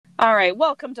All right,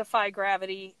 welcome to Phi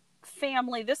Gravity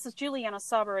family. This is Juliana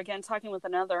Sauber again, talking with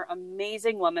another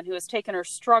amazing woman who has taken her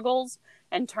struggles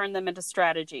and turned them into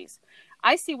strategies.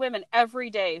 I see women every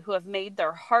day who have made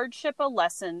their hardship a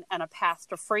lesson and a path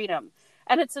to freedom.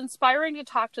 And it's inspiring to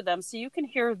talk to them so you can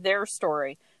hear their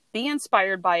story, be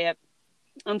inspired by it,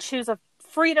 and choose a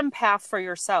freedom path for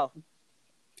yourself.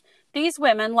 These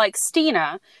women, like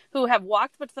Stina, who have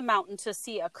walked up the mountain to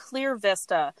see a clear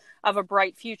vista of a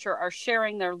bright future, are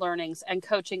sharing their learnings and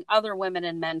coaching other women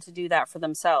and men to do that for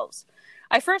themselves.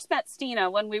 I first met Stina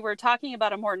when we were talking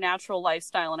about a more natural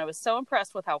lifestyle, and I was so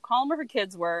impressed with how calm her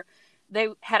kids were. They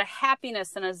had a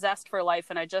happiness and a zest for life,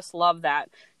 and I just love that.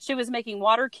 She was making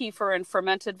water kefir and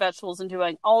fermented vegetables and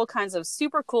doing all kinds of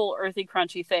super cool, earthy,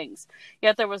 crunchy things.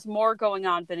 Yet there was more going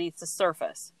on beneath the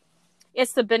surface.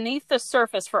 It's the beneath the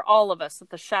surface for all of us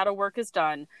that the shadow work is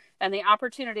done, and the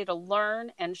opportunity to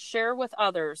learn and share with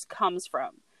others comes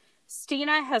from.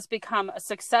 Stina has become a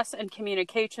success and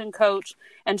communication coach,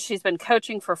 and she's been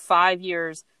coaching for 5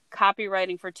 years,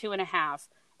 copywriting for 2.5,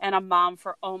 and a mom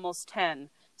for almost 10.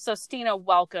 So Stina,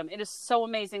 welcome. It is so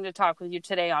amazing to talk with you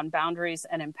today on boundaries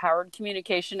and empowered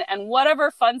communication and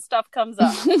whatever fun stuff comes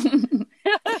up.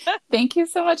 Thank you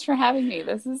so much for having me.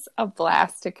 This is a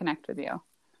blast to connect with you.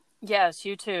 Yes,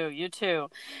 you too. You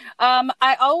too.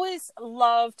 I always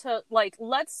love to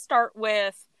let's start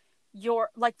with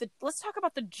let's talk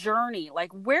about the journey.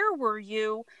 Like, where were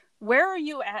you? Where are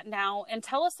you at now? And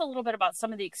tell us a little bit about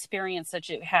some of the experience that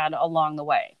you had along the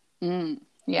way.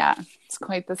 Yeah, it's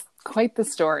quite the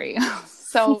story.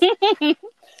 So,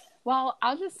 well,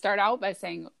 I'll just start out by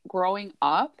saying growing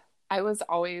up, I was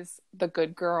always the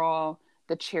good girl,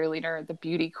 the cheerleader, the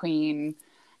beauty queen,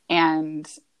 and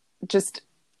just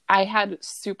I had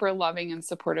super loving and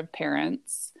supportive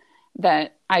parents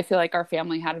that I feel like our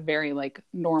family had a very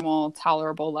normal,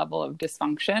 tolerable level of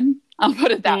dysfunction. I'll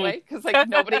put it that way, because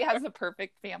nobody has a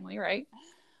perfect family, right?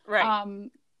 Right.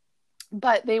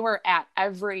 But they were at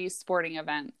every sporting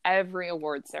event, every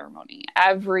award ceremony,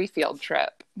 every field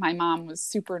trip. My mom was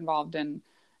super involved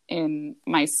in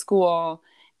my school,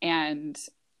 and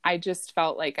I just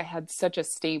felt like I had such a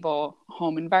stable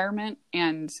home environment,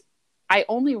 and I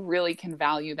only really can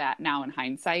value that now in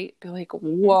hindsight. Be like,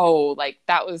 whoa,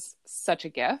 that was such a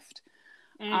gift.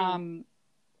 And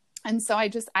so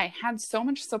I had so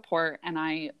much support, and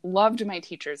I loved my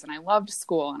teachers, and I loved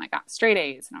school, and I got straight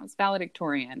A's, and I was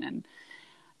valedictorian. And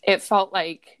it felt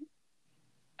like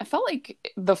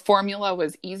the formula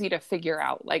was easy to figure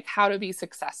out, like how to be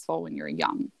successful when you're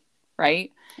young.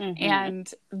 Right. Mm-hmm. And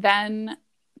then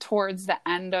towards the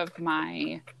end of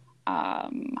my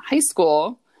high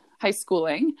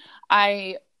schooling,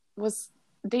 I was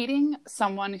dating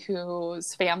someone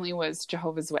whose family was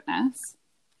Jehovah's Witness.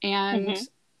 And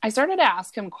I started to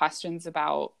ask him questions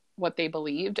about what they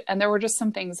believed. And there were just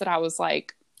some things that I was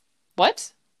like,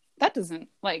 what? That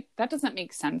doesn't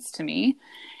make sense to me.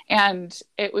 And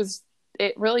it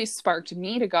really sparked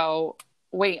me to go,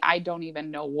 wait, I don't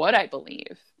even know what I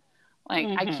believe.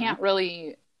 I can't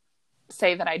really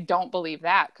say that I don't believe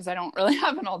that, because I don't really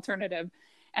have an alternative.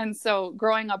 And so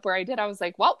growing up where I did, I was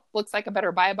like, well, looks like I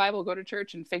better buy a Bible, go to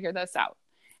church, and figure this out.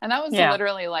 And that was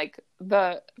literally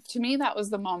to me, that was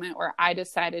the moment where I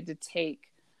decided to take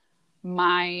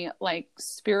my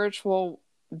spiritual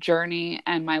journey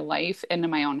and my life into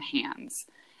my own hands.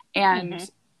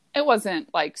 And it wasn't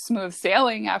smooth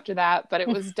sailing after that, but it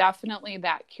was definitely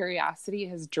that curiosity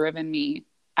has driven me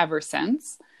ever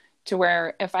since, to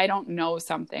where if I don't know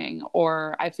something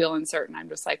or I feel uncertain, I'm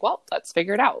just like, well, let's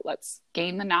figure it out. Let's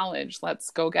gain the knowledge. Let's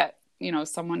go get,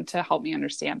 someone to help me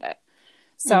understand it.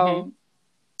 So,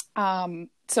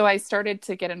 so I started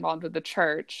to get involved with the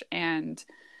church, and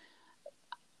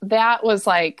that was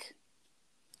I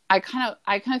kind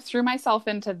of threw myself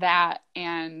into that,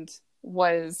 and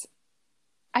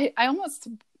I almost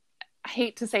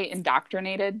hate to say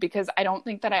indoctrinated, because I don't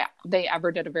think that they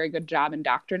ever did a very good job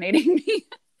indoctrinating me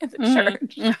in the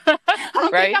church. I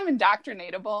don't think I'm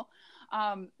indoctrinatable,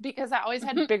 because I always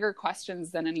had bigger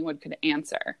questions than anyone could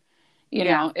answer. You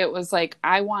know, it was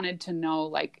I wanted to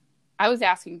know, I was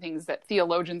asking things that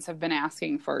theologians have been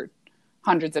asking for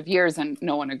hundreds of years and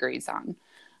no one agrees on.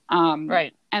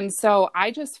 And so I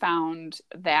just found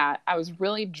that I was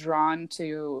really drawn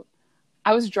to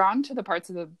the parts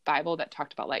of the Bible that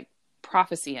talked about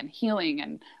prophecy and healing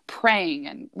and praying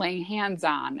and laying hands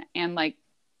on, and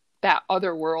that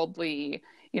otherworldly,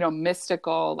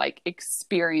 mystical,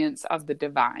 experience of the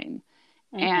divine.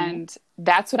 And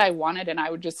that's what I wanted. And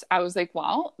I was like,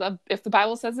 well, if the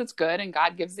Bible says it's good and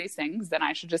God gives these things, then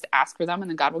I should just ask for them, and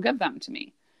then God will give them to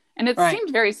me. And it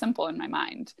seemed very simple in my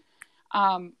mind.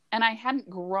 And I hadn't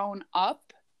grown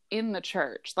up in the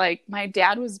church. Like my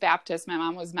dad was Baptist, my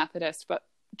mom was Methodist, but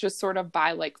just sort of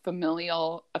by like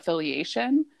familial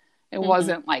affiliation. It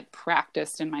wasn't like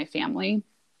practiced in my family.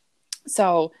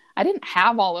 So I didn't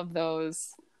have all of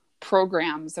those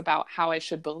programs about how I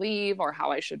should believe or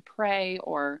how I should pray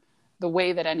or the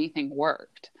way that anything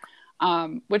worked,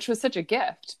 which was such a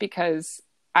gift because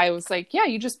I was like, yeah,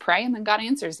 you just pray and then God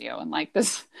answers you. And like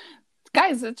this,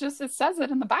 guys, it says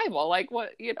it in the Bible. Like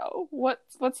what,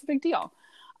 what's the big deal?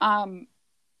 And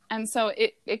so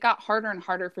it got harder and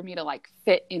harder for me to like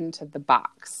fit into the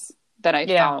box that I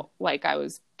felt like I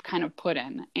was kind of put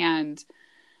in. And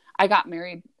I got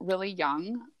married really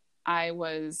young. It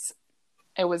was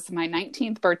my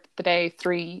 19th birthday,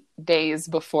 3 days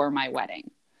before my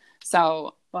wedding.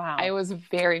 So wow. I was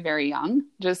very, very young,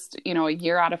 just, a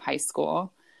year out of high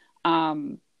school.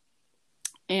 And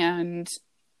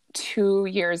 2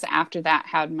 years after that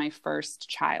had my first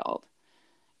child.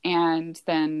 And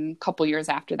then a couple years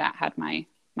after that had my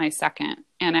second,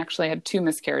 and actually had 2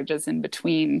 miscarriages in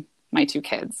between my 2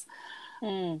 kids.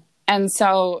 And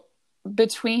so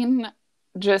between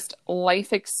just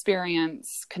life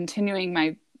experience, continuing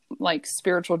my like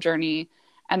spiritual journey,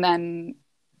 and then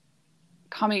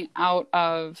coming out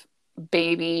of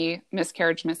baby,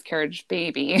 miscarriage,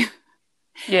 baby.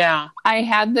 Yeah. I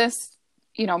had this,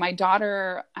 my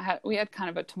daughter, we had kind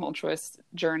of a tumultuous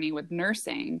journey with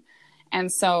nursing.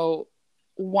 And so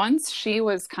once she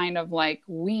was kind of like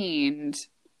weaned,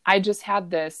 I just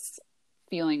had this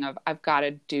feeling of I've got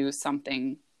to do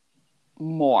something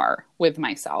more with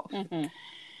myself.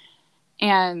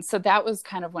 And so that was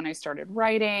kind of when I started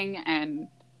writing and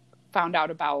found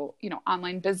out about,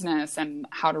 online business and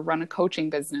how to run a coaching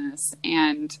business.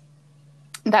 And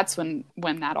that's when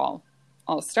that all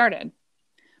started.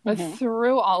 But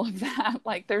through all of that,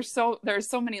 like there's so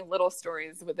many little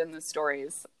stories within the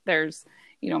stories. There's,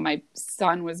 my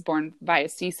son was born via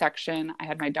C-section. I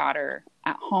had my daughter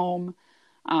at home.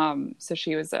 So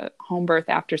she was a home birth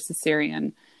after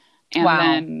cesarean. And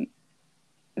then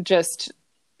just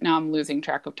now I'm losing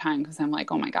track of time because I'm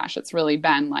like, oh my gosh, it's really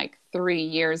been like 3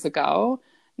 years ago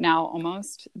now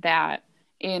almost that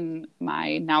in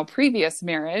my now previous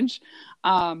marriage,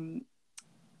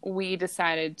 we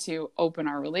decided to open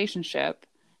our relationship.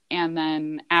 And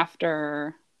then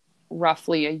after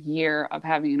roughly a year of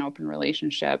having an open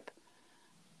relationship,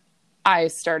 I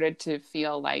started to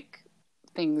feel like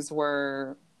things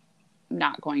were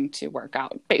not going to work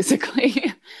out,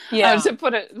 basically. To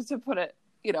put it,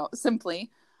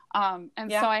 simply. So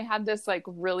I had this like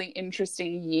really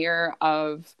interesting year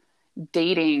of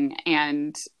dating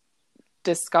and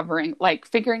discovering, like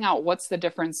figuring out what's the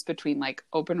difference between like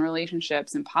open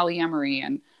relationships and polyamory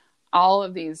and all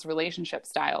of these relationship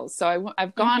styles. So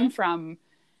I've gone from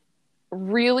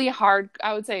really hard,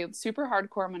 I would say super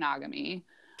hardcore monogamy,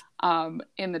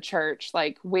 in the church,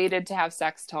 like waited to have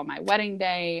sex till my wedding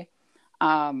day.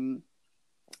 I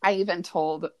even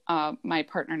told, my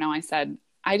partner now, I said,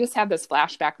 I just have this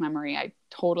flashback memory. I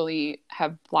totally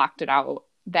have blocked it out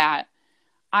that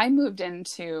I moved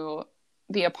into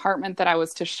the apartment that I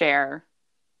was to share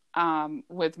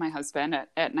with my husband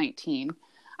at 19.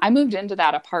 I moved into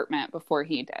that apartment before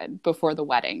he did, before the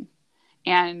wedding.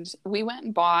 And we went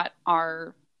and bought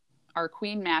our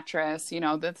queen mattress.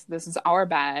 This is our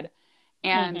bed.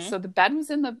 And so the bed was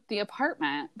in the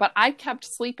apartment, but I kept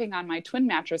sleeping on my twin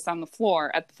mattress on the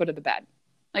floor at the foot of the bed.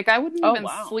 Like I wouldn't even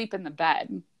sleep in the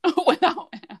bed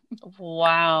without him.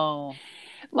 Wow.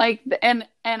 Like, and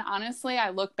honestly, I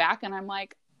look back and I'm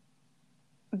like,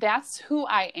 that's who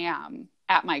I am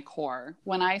at my core.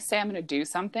 When I say I'm going to do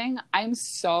something, I'm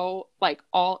so like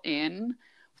all in,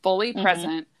 fully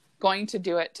present, going to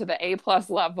do it to the A+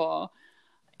 level.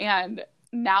 And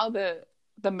now the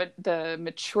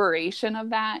maturation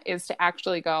of that is to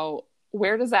actually go,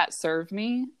 where does that serve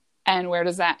me? And where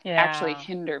does that actually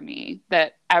hinder me?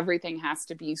 That everything has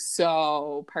to be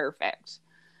so perfect.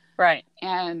 Right.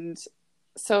 And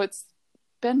so it's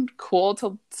been cool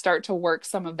to start to work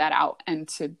some of that out and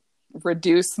to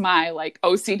reduce my like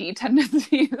OCD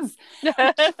tendencies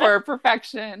for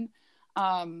perfection.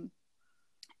 And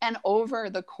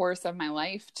over the course of my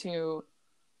life to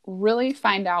really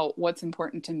find out what's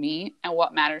important to me and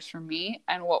what matters for me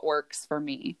and what works for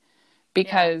me.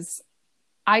 Because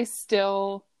I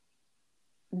still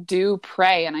do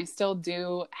pray and I still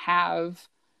do have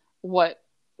what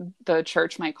the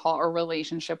church might call a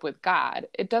relationship with God.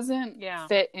 It doesn't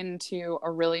fit into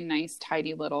a really nice,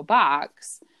 tidy little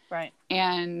box. Right.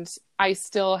 And I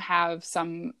still have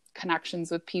some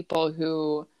connections with people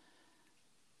who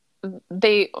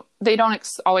they don't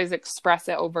always express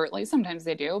it overtly. Sometimes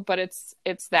they do, but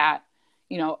it's that,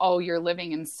 you know, oh, you're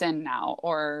living in sin now,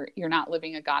 or you're not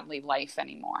living a godly life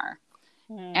anymore.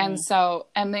 And so,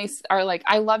 and they are like,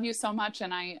 I love you so much,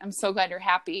 and I'm so glad you're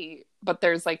happy. But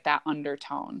there's like that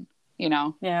undertone, you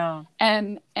know? Yeah.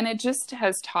 And it just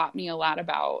has taught me a lot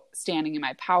about standing in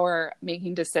my power,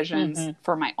 making decisions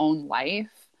for my own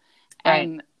life,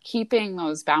 and keeping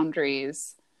those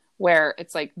boundaries where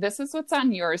it's like, this is what's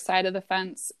on your side of the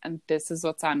fence, and this is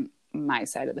what's on my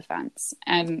side of the fence.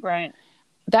 And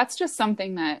that's just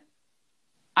something that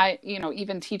I, you know,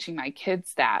 even teaching my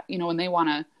kids that, you know, when they want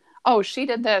to, oh, she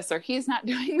did this, or he's not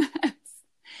doing this.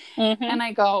 And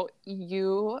I go,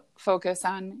 you focus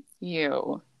on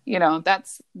you, you know,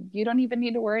 you don't even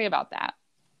need to worry about that.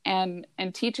 And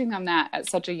teaching them that at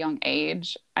such a young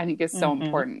age, I think is so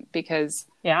important, because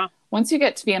once you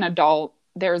get to be an adult,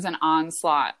 there's an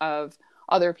onslaught of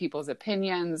other people's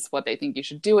opinions, what they think you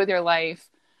should do with your life,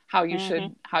 how you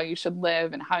should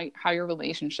live, and how your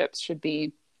relationships should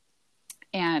be.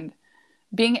 And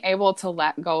being able to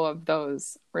let go of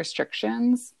those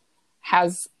restrictions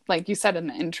has, like you said in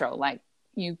the intro, like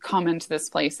you come into this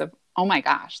place of, oh my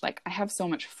gosh, like I have so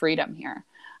much freedom here.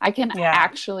 I can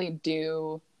actually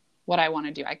do what I want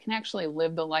to do. I can actually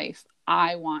live the life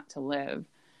I want to live.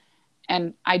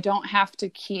 And I don't have to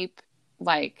keep,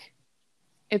 like,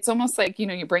 it's almost like, you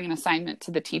know, you bring an assignment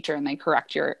to the teacher and they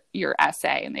correct your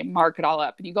essay and they mark it all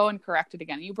up, and you go and correct it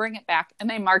again. You bring it back and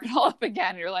they mark it all up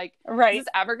again. You're like, is this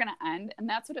ever going to end? And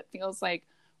that's what it feels like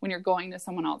when you're going to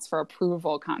someone else for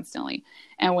approval constantly.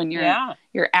 And when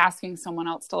you're asking someone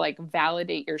else to like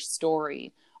validate your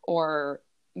story or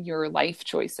your life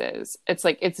choices, it's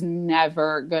like, it's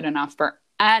never good enough for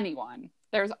anyone.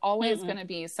 There's always going to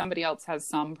be somebody else has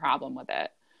some problem with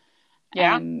it.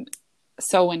 And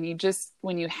so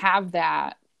when you have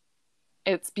that,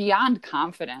 it's beyond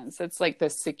confidence. It's like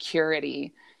the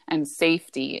security and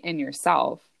safety in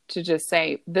yourself to just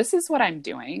say, this is what I'm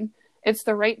doing. It's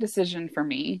the right decision for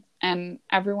me. And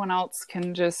everyone else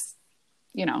can just,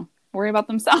 you know, worry about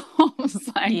themselves.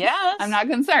 Like, I'm not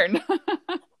concerned.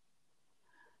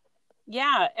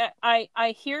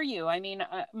 I hear you. I mean,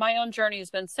 my own journey has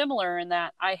been similar in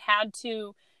that I had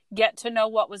to get to know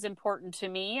what was important to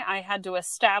me. I had to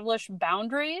establish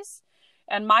boundaries,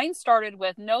 and mine started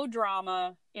with no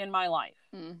drama in my life.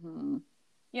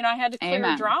 You know, I had to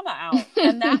clear drama out,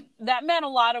 and that meant a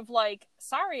lot of like,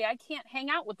 sorry, I can't hang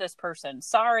out with this person.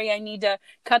 Sorry, I need to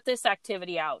cut this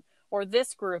activity out or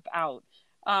this group out.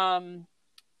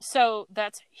 So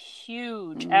that's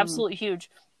huge, absolutely huge.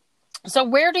 So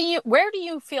where do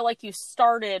you feel like you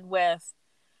started with?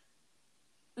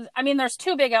 I mean, there's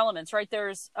two big elements, right?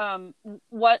 There's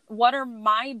what are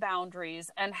my boundaries,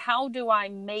 and how do I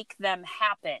make them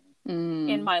happen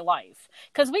in my life?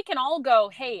 Because we can all go,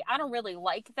 hey, I don't really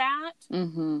like that.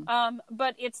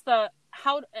 But it's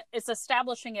it's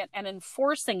establishing it and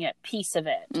enforcing it piece of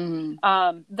it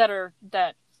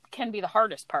that can be the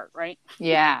hardest part, right?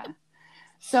 Yeah.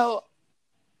 So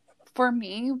for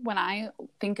me, when I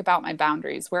think about my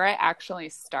boundaries, where I actually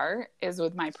start is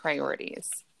with my priorities.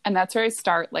 And that's where I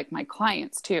start, like, my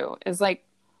clients too, is like,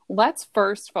 let's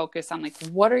first focus on like,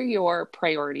 what are your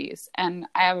priorities? And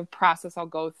I have a process I'll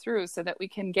go through so that we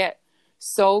can get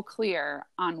so clear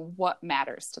on what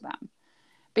matters to them.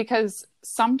 Because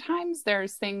sometimes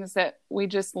there's things that we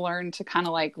just learn to kind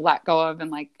of like let go of, and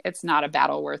like, it's not a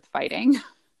battle worth fighting. You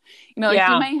know, like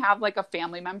you may have like a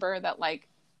family member that like,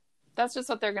 that's just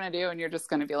what they're going to do. And you're just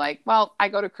going to be like, well, I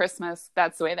go to Christmas.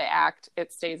 That's the way they act.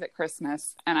 It stays at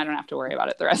Christmas, and I don't have to worry about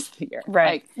it the rest of the year.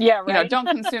 Right. Like, you know, don't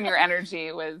consume your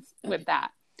energy with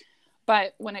that.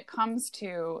 But when it comes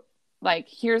to like,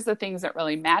 here's the things that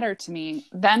really matter to me,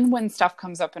 then when stuff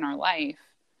comes up in our life,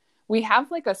 we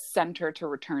have like a center to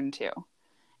return to,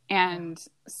 and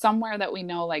somewhere that we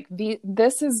know like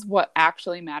this is what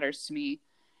actually matters to me.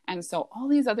 And so all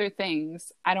these other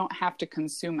things I don't have to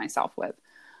consume myself with.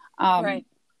 And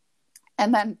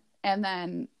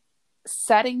then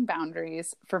setting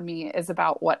boundaries for me is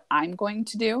about what I'm going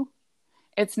to do.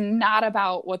 It's not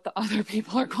about what the other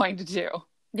people are going to do.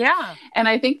 Yeah. And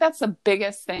I think that's the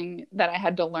biggest thing that I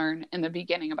had to learn in the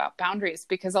beginning about boundaries,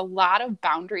 because a lot of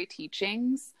boundary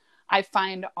teachings I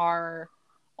find are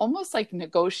almost like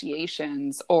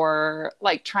negotiations, or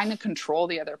like trying to control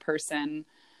the other person,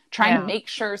 trying to make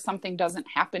sure something doesn't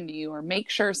happen to you, or make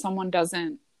sure someone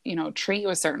doesn't, you know, treat you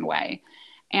a certain way.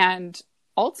 And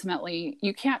ultimately,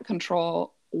 you can't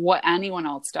control what anyone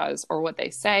else does, or what they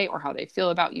say, or how they feel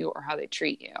about you, or how they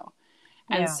treat you.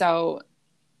 And so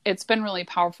it's been really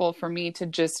powerful for me to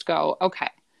just go, okay,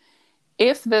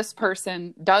 if this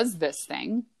person does this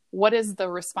thing, what is the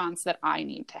response that I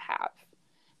need to have?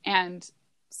 And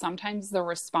sometimes the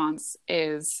response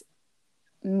is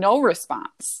no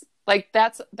response. Like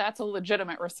that's a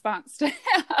legitimate response to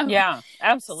him. Yeah,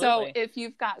 absolutely. So if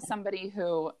you've got somebody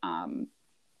who,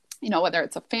 whether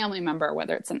it's a family member,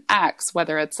 whether it's an ex,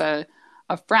 whether it's a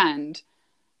friend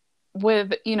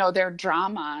with, their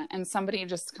drama, and somebody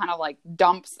just kind of like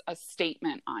dumps a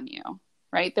statement on you,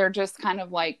 right? They're just kind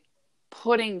of like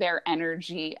putting their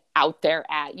energy out there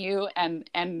at you.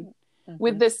 And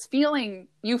with this feeling,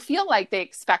 you feel like they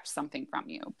expect something from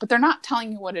you, but they're not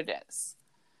telling you what it is.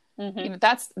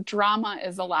 That's drama,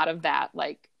 is a lot of that,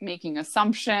 like making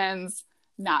assumptions,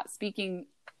 not speaking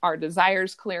our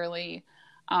desires clearly,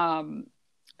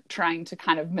 trying to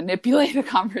kind of manipulate a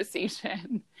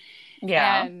conversation.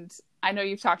 Yeah. And I know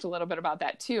you've talked a little bit about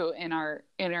that too in our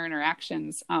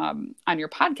interactions on your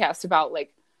podcast, about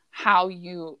like how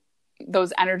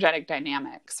those energetic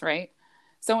dynamics, right?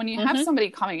 So when you have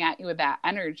somebody coming at you with that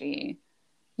energy,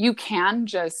 you can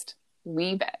just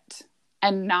leave it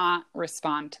and not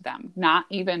respond to them, not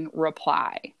even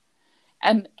reply.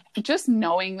 And just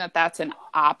knowing that that's an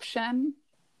option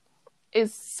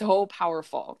is so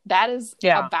powerful. That is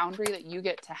a boundary that you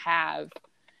get to have.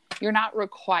 You're not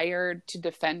required to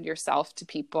defend yourself to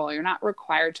people. You're not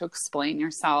required to explain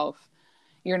yourself.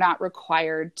 You're not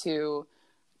required to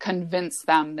convince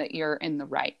them that you're in the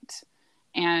right.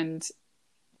 And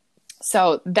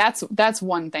so that's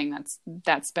one thing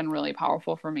that's been really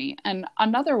powerful for me. And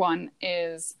another one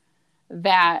is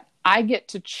that I get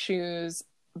to choose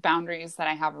boundaries that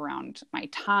I have around my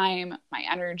time, my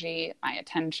energy, my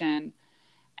attention,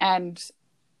 and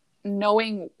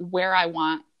knowing where I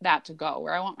want that to go,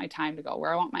 where I want my time to go,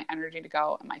 where I want my energy to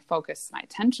go, and my focus, my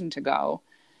attention to go.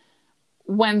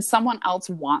 When someone else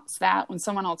wants that, when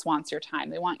someone else wants your time,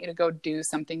 they want you to go do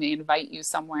something, they invite you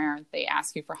somewhere, they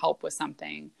ask you for help with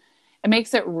something, it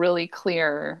makes it really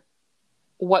clear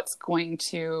what's going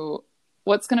to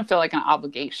feel like an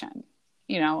obligation,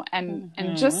 and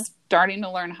just starting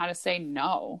to learn how to say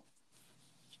no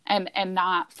and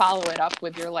not follow it up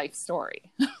with your life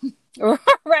story.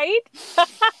 Right.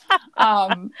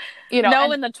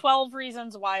 No, in the 12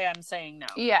 reasons why I'm saying no.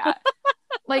 Yeah.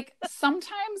 Like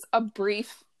sometimes a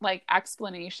brief like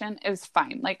explanation is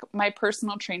fine. Like my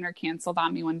personal trainer canceled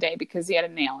on me one day because he had a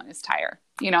nail in his tire.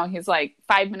 He's like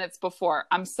 5 minutes before,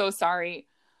 I'm so sorry,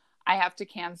 I have to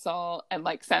cancel, and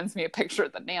like sends me a picture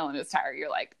of the nail in his tire. You're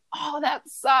like, oh, that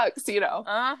sucks,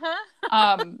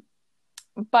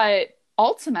 But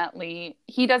ultimately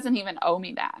he doesn't even owe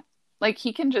me that. Like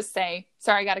he can just say,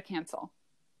 sorry, I got to cancel.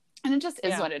 And it just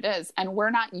is what it is. And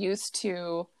we're not used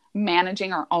to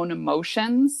managing our own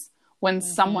emotions when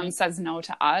someone says no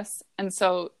to us. And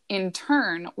so in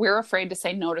turn, we're afraid to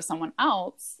say no to someone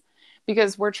else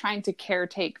because we're trying to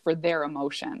caretake for their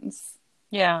emotions.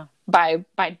 Yeah. By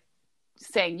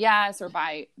saying yes, or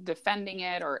by defending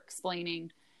it or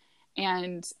explaining.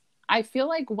 And I feel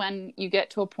like when you get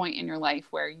to a point in your life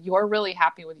where you're really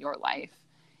happy with your life,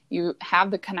 you have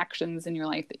the connections in your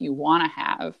life that you want to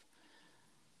have,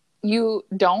 you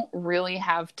don't really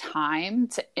have time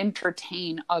to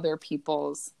entertain other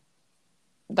people's,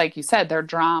 like you said, their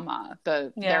drama,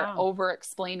 they're over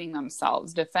explaining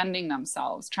themselves, defending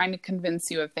themselves, trying to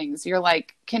convince you of things. You're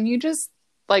like, can you just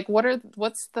like,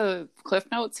 what's the cliff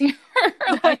notes here?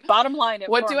 Like, bottom line.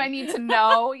 What do I need to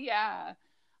know? Yeah.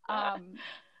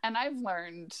 And I've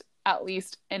learned, at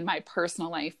least in my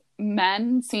personal life,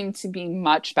 men seem to be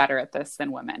much better at this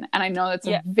than women. And I know that's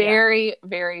a very,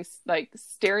 very like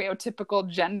stereotypical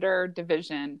gender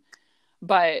division,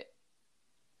 but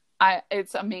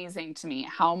it's amazing to me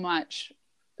how much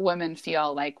women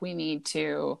feel like we need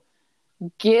to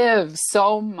give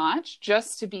so much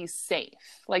just to be safe.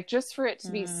 Like just for it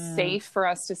to be safe for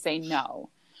us to say no,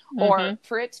 or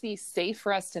for it to be safe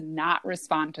for us to not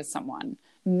respond to someone,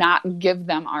 not give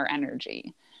them our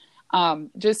energy.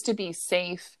 Just to be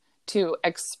safe to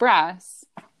express,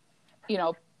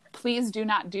 please do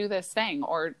not do this thing,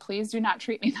 or please do not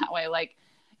treat me that way. Like,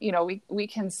 we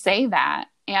can say that,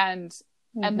 and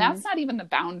that's not even the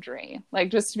boundary. Like,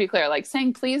 just to be clear, like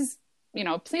saying, please do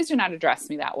not address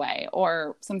me that way,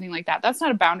 or something like that. That's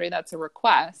not a boundary. That's a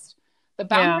request. The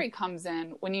boundary comes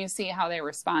in when you see how they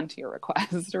respond to your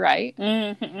request, right?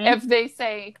 If they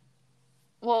say,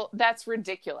 well, that's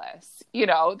ridiculous,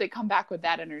 they come back with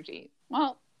that energy.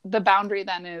 Well, the boundary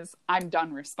then is, I'm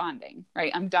done responding,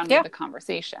 right? I'm done with the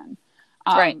conversation.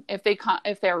 Right.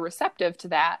 If they're receptive to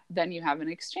that, then you have an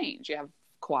exchange. You have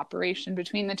cooperation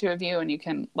between the two of you, and you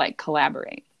can like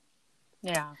collaborate.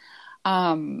 Yeah.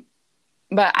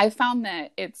 But I found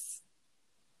that it's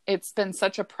been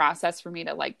such a process for me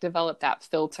to like develop that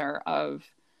filter of,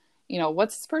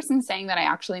 what's this person saying that I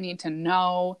actually need to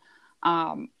know?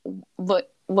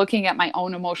 looking at my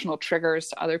own emotional triggers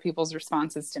to other people's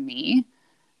responses to me,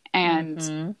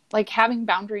 and like having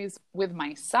boundaries with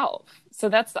myself. So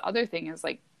that's the other thing, is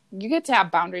like, you get to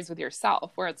have boundaries with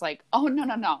yourself, where it's like, oh,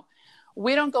 no.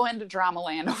 We don't go into drama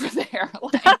land over there.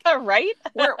 Like, right?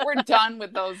 we're done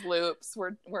with those loops.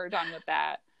 We're done with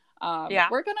that.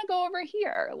 We're going to go over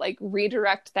here, like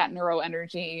redirect that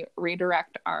neuroenergy,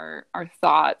 redirect our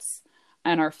thoughts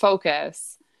and our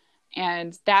focus.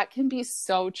 And that can be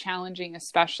so challenging,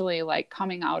 especially like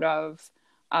coming out of,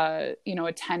 a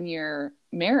 10-year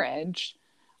marriage.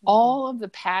 All of the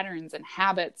patterns and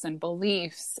habits and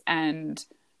beliefs and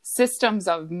systems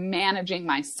of managing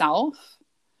myself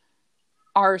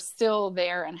are still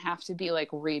there and have to be like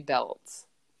rebuilt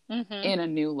in a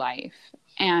new life.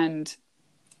 And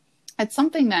it's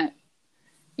something that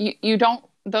you don't,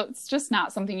 it's just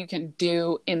not something you can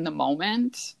do in the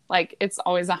moment. Like, it's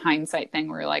always a hindsight thing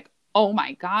where you're like, oh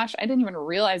my gosh, I didn't even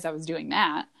realize I was doing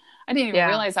that. I didn't even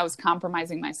realize I was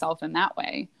compromising myself in that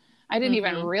way. I didn't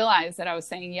even realize that I was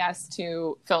saying yes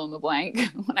to fill in the blank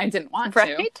when I didn't want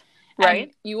to. Right.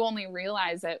 And you only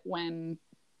realize it when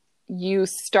you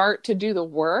start to do the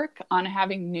work on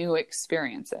having new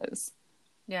experiences,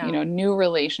 new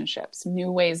relationships,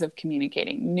 new ways of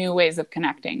communicating, new ways of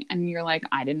connecting. And you're like,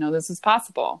 I didn't know this was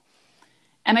possible.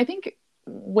 And I think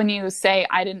when you say,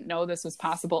 I didn't know this was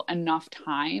possible enough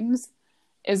times,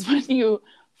 is when you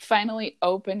finally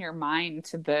open your mind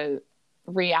to the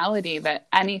reality that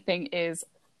anything is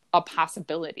a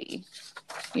possibility.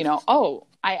 Oh,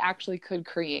 I actually could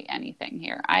create anything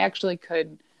here. I actually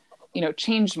could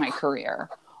change my career,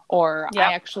 or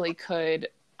I actually could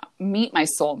meet my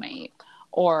soulmate,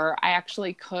 or I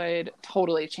actually could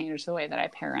totally change the way that I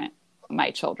parent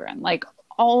my children. Like,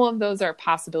 all of those are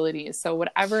possibilities. So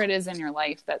whatever it is in your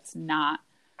life that's not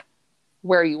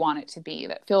where you want it to be,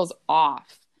 that feels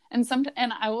off. And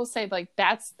I will say, like,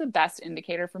 that's the best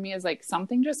indicator for me, is like,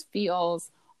 something just feels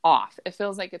off. It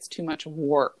feels like it's too much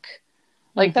work.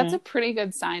 Like, that's a pretty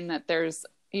good sign that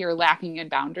you're lacking in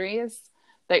boundaries,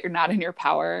 that you're not in your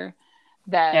power,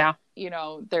 that,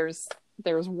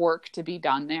 there's work to be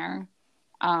done there.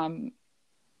 And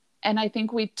I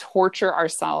think we torture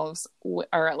ourselves,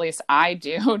 or at least I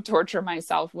do torture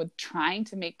myself with trying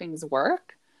to make things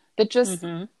work that just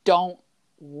don't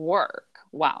work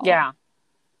well. Yeah.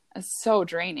 It's so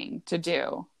draining to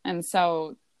do. And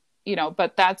so,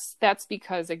 but that's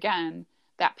because, again,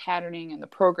 that patterning and the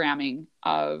programming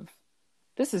of,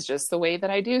 this is just the way that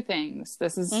I do things.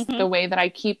 This is the way that I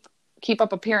keep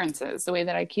up appearances, the way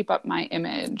that I keep up my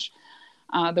image,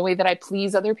 the way that I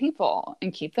please other people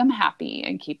and keep them happy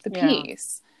and keep the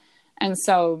peace. And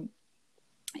so,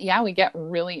 we get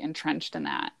really entrenched in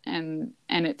that. And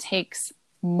it takes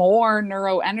more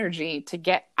neuroenergy to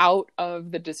get out of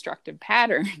the destructive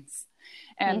patterns.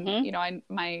 And,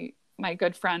 my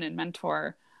good friend and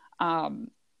mentor,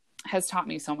 has taught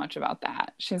me so much about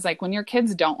that. She's like, when your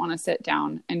kids don't want to sit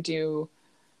down and do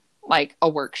like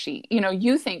a worksheet,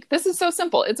 you think this is so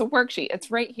simple. It's a worksheet. It's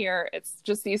right here. It's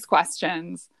just these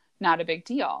questions, not a big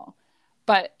deal.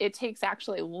 But it takes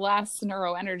actually less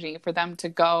neuroenergy for them to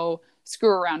go screw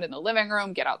around in the living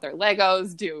room, get out their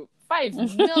Legos, do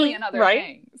 5 million other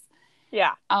things.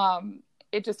 Yeah.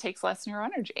 It just takes less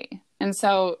neuroenergy. And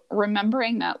so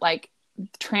remembering that, like,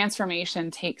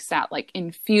 transformation takes that like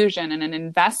infusion and an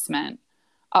investment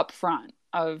up front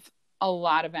of a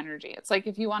lot of energy. It's like,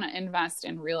 if you want to invest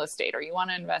in real estate or you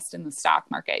want to invest in the stock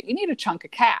market, you need a chunk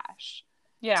of cash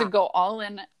to go all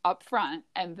in up front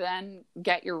and then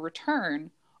get your return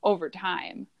over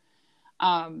time.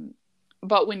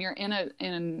 But when you're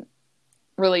in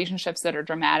relationships that are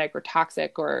dramatic or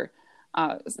toxic or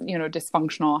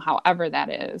dysfunctional, however that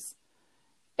is,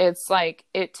 it's like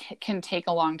it can take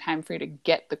a long time for you to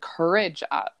get the courage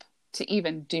up to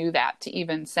even do that, to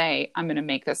even say, I'm going to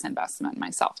make this investment in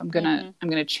myself. I'm going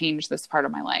to change this part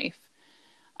of my life.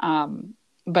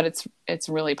 But it's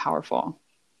really powerful.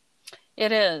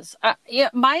 It is.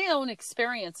 My own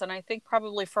experience, and I think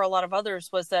probably for a lot of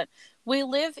others, was that we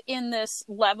live in this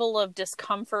level of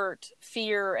discomfort,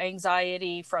 fear,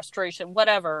 anxiety, frustration,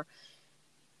 whatever.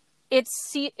 It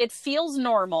feels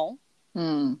normal.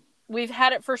 We've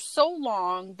had it for so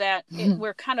long that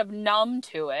we're kind of numb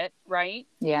to it, right?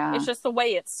 Yeah. It's just the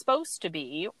way it's supposed to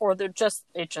be, or it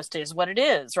just is what it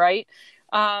is, right?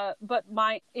 But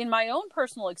in my own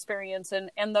personal experience,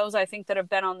 and those I think that have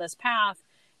been on this path,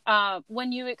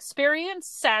 when you experience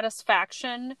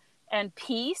satisfaction and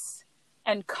peace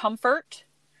and comfort,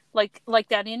 like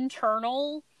that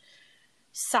internal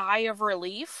sigh of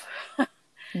relief,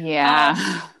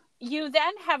 you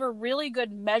then have a really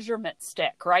good measurement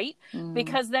stick, right? Mm-hmm.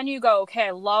 Because then you go, okay,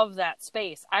 I love that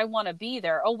space. I want to be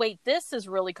there. Oh, wait, this is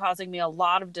really causing me a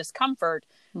lot of discomfort.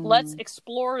 Mm-hmm. Let's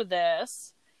explore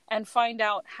this and find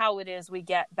out how it is we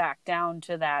get back down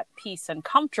to that peace and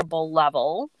comfortable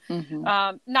level.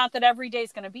 Mm-hmm. Not that every day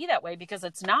is going to be that way, because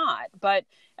it's not. But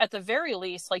at the very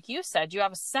least, like you said, you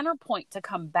have a center point to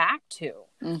come back to.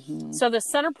 Mm-hmm. So the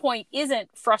center point isn't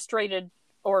frustrated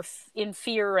or in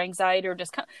fear or anxiety or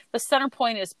just the center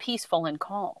point is peaceful and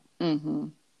calm. Mm-hmm.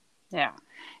 Yeah.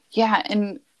 Yeah.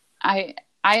 And I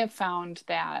have found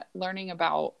that learning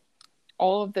about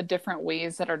all of the different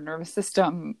ways that our nervous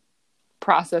system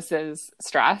processes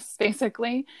stress,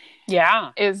 basically,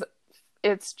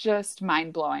 it's just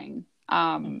mind-blowing.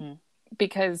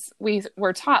 Because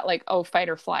we're taught like, oh, fight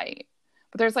or flight,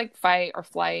 but there's like fight or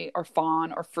flight or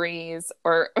fawn or freeze,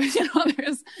 or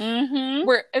there's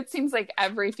where it seems like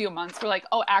every few months we're like,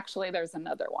 oh, actually there's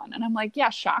another one, and I'm like,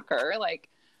 yeah, shocker, like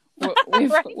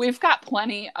we've got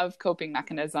plenty of coping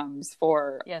mechanisms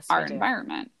for our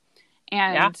environment.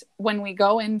 And when we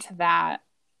go into that,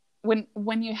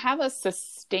 when you have a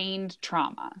sustained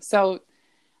trauma, so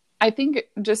I think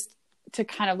just to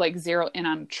kind of like zero in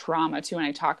on trauma too, when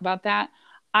I talk about that,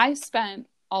 I spent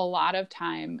a lot of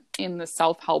time in the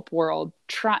self-help world.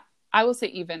 I will say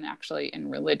even actually in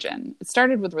religion. It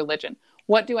started with religion.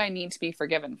 What do I need to be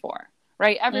forgiven for?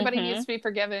 Right? Everybody needs to be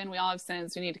forgiven. We all have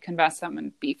sins. We need to confess them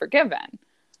and be forgiven.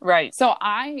 Right. So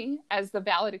I, as the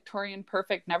valedictorian,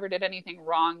 perfect, never did anything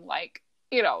wrong, like,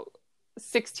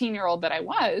 16-year-old that I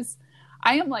was,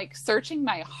 I am like searching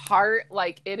my heart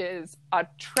like it is a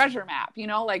treasure map,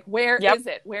 like where is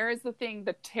it? Where is the thing,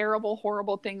 the terrible,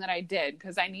 horrible thing that I did?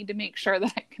 Because I need to make sure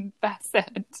that I confess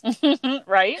it.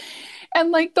 Right. And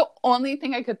like the only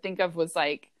thing I could think of was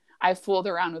like, I fooled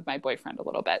around with my boyfriend a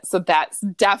little bit. So that's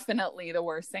definitely the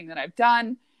worst thing that I've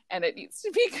done. And it needs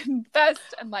to be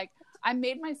confessed. And like, I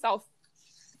made myself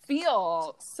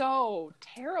feel so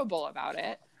terrible about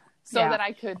it so that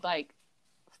I could like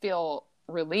feel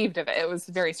relieved of it. It was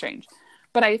very strange.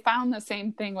 But I found the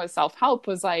same thing with self-help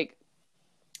was like,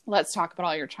 let's talk about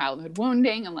all your childhood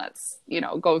wounding and let's,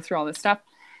 go through all this stuff.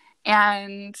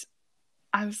 And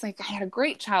I was like, I had a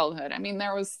great childhood. I mean,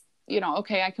 there was,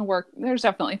 okay, I can work. There's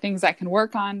definitely things I can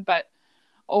work on, but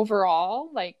overall,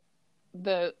 like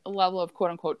the level of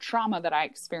quote unquote trauma that I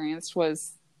experienced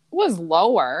was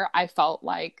lower, I felt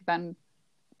like, than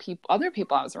other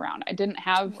people I was around. I didn't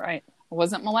have, I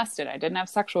wasn't molested. I didn't have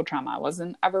sexual trauma. I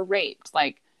wasn't ever raped.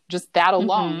 Like just that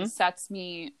alone sets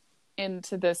me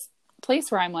into this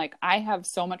place where I'm like, I have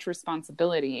so much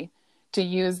responsibility to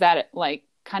use that like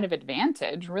kind of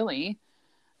advantage really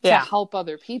to help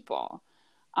other people.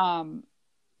 And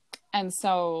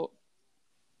so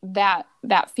that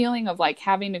feeling of like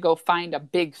having to go find a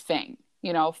big thing,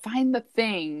 find the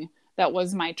thing that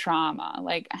was my trauma.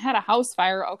 Like I had a house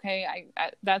fire. Okay.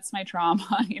 I that's my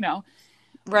trauma,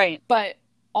 Right. But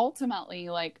ultimately,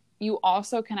 like you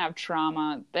also can have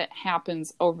trauma that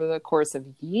happens over the course of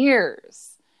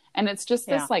years. And it's just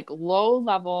this like low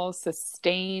level,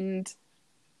 sustained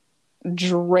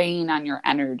drain on your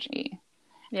energy.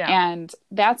 Yeah. And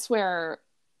that's where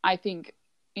I think,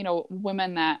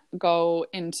 women that go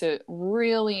into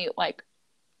really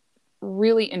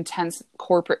intense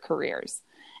corporate careers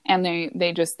and they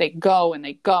go and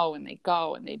they go and they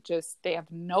go and they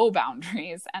have no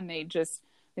boundaries and they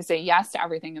say yes to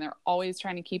everything and they're always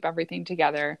trying to keep everything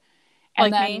together.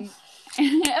 And like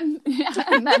then, me.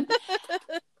 and then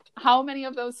how many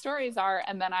of those stories are,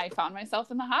 and then I found myself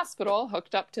in the hospital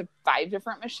hooked up to 5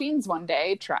 different machines one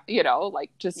day,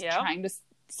 trying to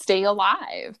stay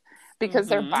alive because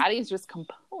their bodies just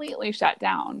completely shut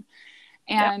down.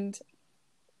 And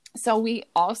so we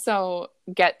also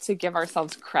get to give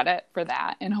ourselves credit for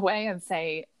that in a way and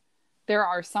say, there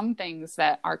are some things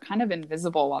that are kind of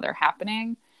invisible while they're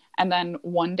happening. And then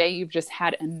one day you've just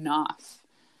had enough,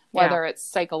 whether it's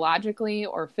psychologically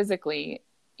or physically,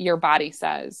 your body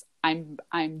says, I'm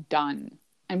done.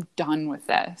 I'm done with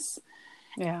this.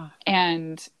 Yeah.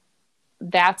 And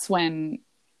that's when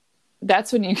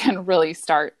you can really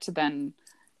start to then,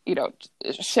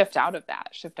 shift out of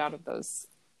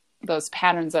those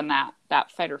patterns and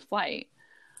that fight or flight.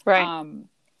 Right.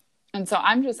 And so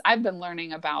I've been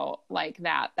learning about like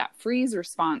that freeze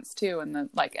response too, and the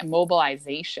like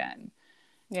immobilization.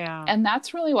 Yeah. And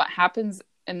that's really what happens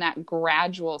in that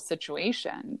gradual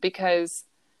situation, because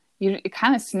it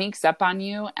kind of sneaks up on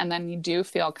you and then you do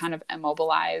feel kind of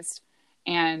immobilized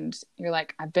and you're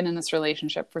like, I've been in this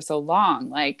relationship for so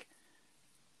long. Like,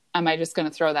 am I just going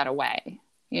to throw that away?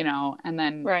 And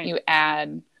then you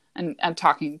add and I'm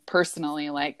talking personally,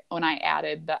 like when I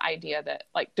added the idea that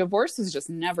like divorce is just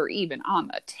never even on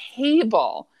the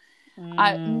table.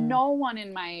 No one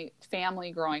in my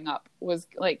family growing up was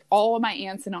like, all of my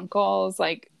aunts and uncles,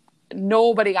 like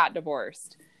nobody got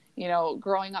divorced. You know,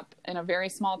 growing up in a very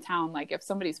small town, like if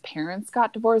somebody's parents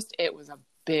got divorced, it was a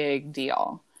big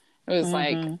deal. It was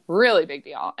like really big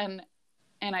deal. And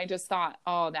I just thought,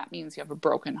 oh, that means you have a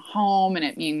broken home, and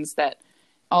it means that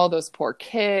all those poor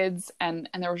kids, and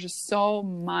there was just so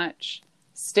much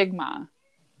stigma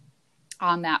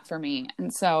on that for me.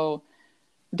 And so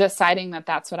deciding that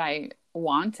that's what I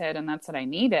wanted and that's what I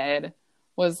needed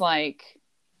was like,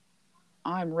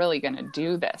 oh, I'm really going to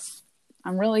do this.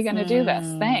 I'm really going to do this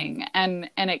thing. And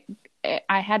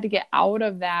I had to get out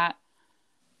of that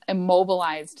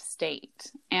immobilized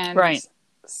state. And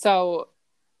so,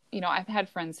 you know, I've had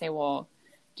friends say, well,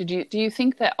 do you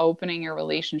think that opening your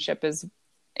relationship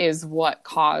is what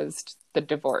caused the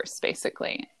divorce,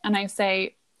 basically? And I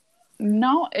say,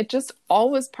 no, it just all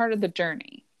was part of the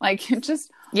journey. Like it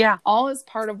just all is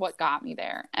part of what got me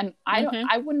there. And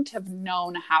I wouldn't have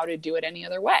known how to do it any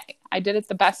other way. I did it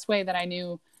the best way that I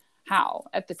knew how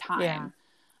at the time.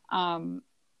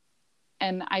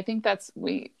 And I think that's,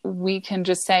 we can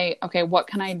just say, okay, what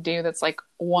can I do that's like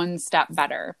one step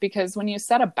better? Because when you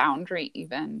set a boundary,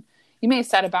 even you may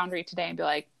set a boundary today and be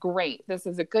like, great, this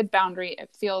is a good boundary.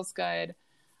 It feels good.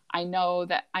 I know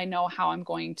how I'm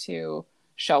going to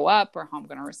show up or how I'm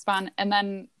going to respond. And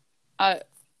then a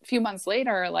few months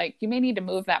later, like you may need to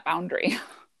move that boundary.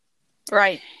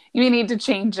 Right. You may need to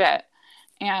change it.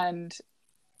 And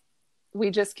we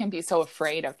just can be so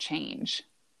afraid of change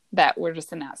that we're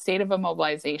just in that state of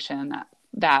immobilization,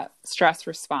 that stress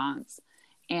response.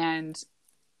 And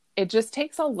it just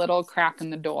takes a little crack in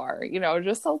the door, you know,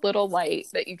 just a little light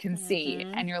that you can see.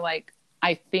 And you're like,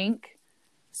 I think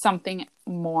something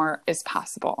more is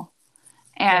possible.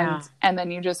 And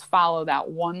then you just follow that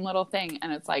one little thing.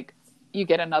 And it's like, you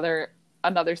get another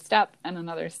step and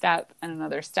another step and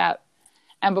another step.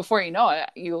 And before you know it,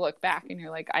 you look back and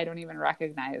you're like, I don't even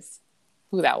recognize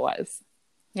who that was.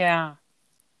 Yeah.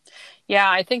 Yeah.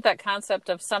 I think that concept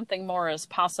of something more is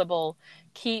possible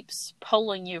keeps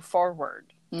pulling you forward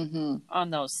on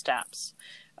those steps.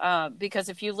 Because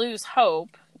if you lose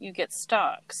hope, you get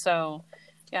stuck. So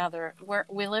yeah,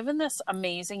 we live in this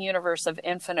amazing universe of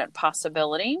infinite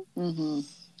possibility.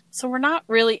 So we're not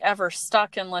really ever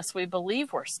stuck unless we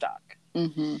believe we're stuck.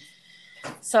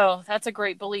 So that's a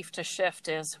great belief to shift,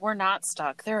 is we're not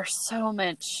stuck. There are so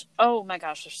much, oh my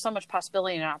gosh, there's so much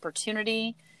possibility and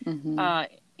opportunity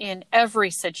in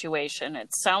every situation.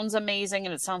 It sounds amazing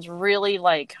and it sounds really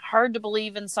like hard to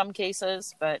believe in some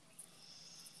cases, but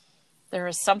there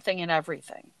is something in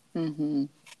everything.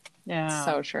 Yeah.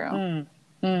 So true.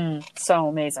 So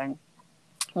amazing.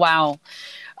 Wow.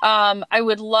 I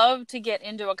would love to get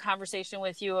into a conversation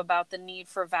with you about the need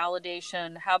for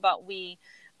validation. How about we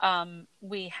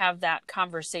have that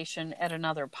conversation at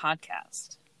another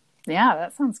podcast? Yeah,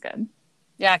 that sounds good.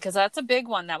 Yeah, because that's a big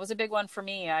one. That was a big one for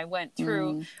me. I went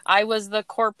through, I was the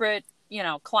corporate, you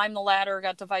know, climbed the ladder,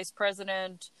 got to vice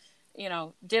president, you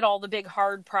know, did all the big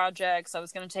hard projects. I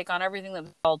was going to take on everything that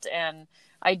was built, and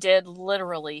I did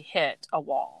literally hit a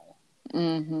wall.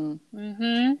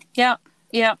 Yeah.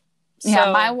 Yeah.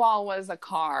 Yeah, my wall was a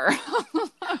car.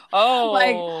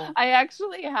 Like I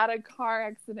actually had a car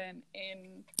accident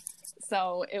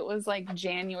so it was like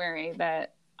January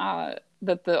that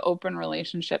the open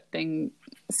relationship thing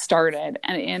started.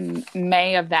 And in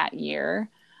May of that year,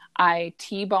 I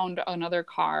T-boned another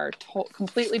car,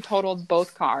 completely totaled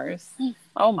both cars.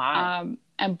 Oh my.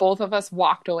 And both of us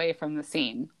walked away from the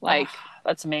scene. Like,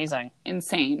 that's amazing.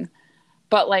 Insane.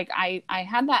 But like I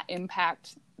had that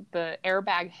impact. The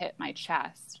airbag hit my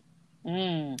chest.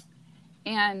 And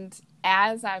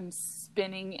as I'm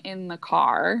spinning in the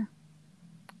car,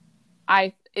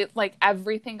 it like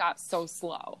everything got so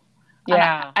slow.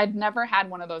 Yeah. I'd never had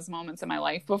one of those moments in my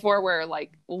life before where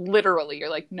like literally you're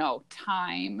like, no,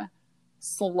 time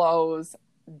slows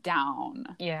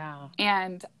down. Yeah.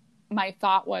 And my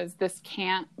thought was, this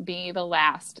can't be the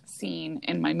last scene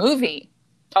in my movie.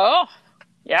 Oh,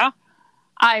 yeah.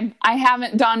 I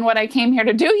haven't done what I came here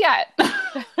to do yet.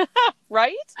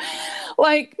 Right?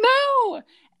 Like, no.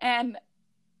 And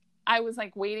I was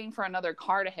like waiting for another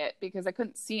car to hit because I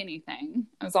couldn't see anything.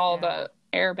 It was all the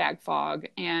airbag fog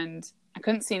and I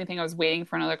couldn't see anything. I was waiting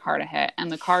for another car to hit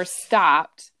and the car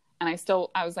stopped and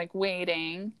I was like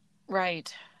waiting.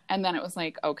 Right. And then it was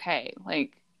like, okay,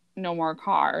 like no more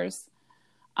cars.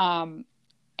 And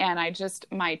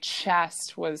my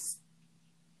chest was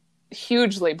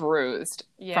hugely bruised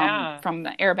from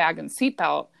the airbag and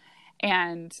seatbelt.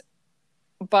 And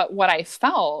But what I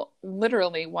felt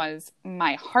literally was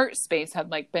my heart space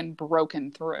had like been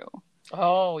broken through.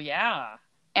 Oh, yeah.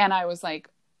 And I was like,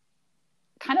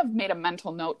 kind of made a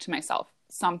mental note to myself,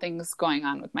 something's going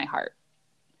on with my heart.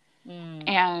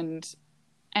 And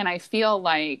I feel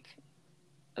like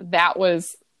that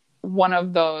was one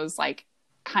of those like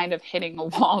kind of hitting a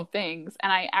wall things.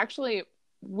 And I actually,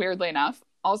 weirdly enough,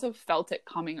 also felt it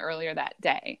coming earlier that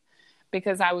day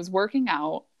because I was working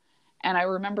out and I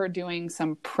remember doing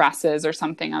some presses or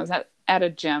something. I was at a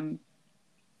gym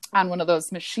on one of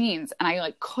those machines and I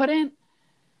like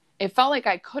it felt like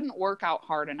I couldn't work out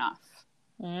hard enough.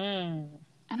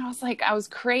 And I was like, I was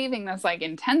craving this like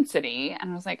intensity.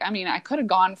 And I was like, I mean, I could have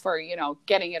gone for,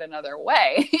 getting it another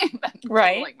way.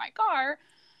 Right. Like my car.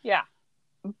 Yeah.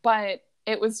 But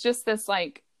it was just this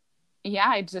like,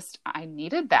 I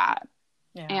needed that.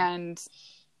 Yeah.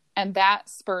 And that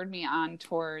spurred me on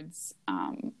towards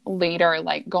later,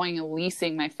 like going and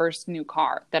leasing my first new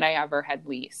car that I ever had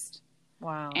leased.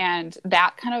 Wow. And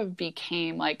that kind of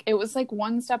became like, it was like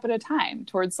one step at a time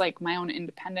towards like my own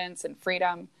independence and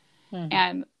freedom.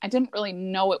 And I didn't really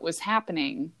know it was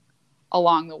happening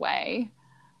along the way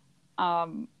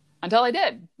until I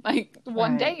did. Like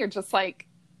one day you're just like,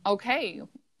 okay,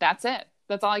 that's it.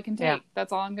 That's all I can take. Yeah.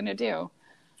 That's all I'm going to do.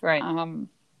 Right.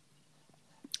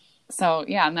 So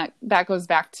yeah, and that goes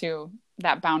back to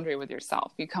that boundary with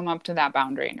yourself. You come up to that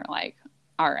boundary and you're like,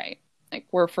 all right, like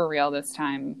we're for real this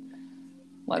time.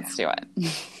 Let's do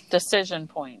it. Decision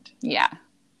point. Yeah.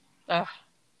 Ugh.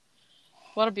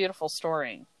 What a beautiful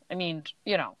story. I mean,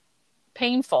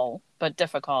 painful, but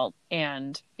difficult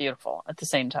and beautiful at the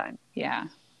same time. Yeah.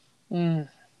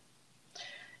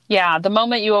 Yeah. The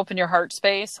moment you open your heart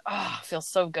space, it feels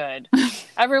so good.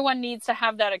 Everyone needs to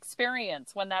have that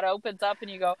experience when that opens up and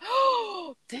you go,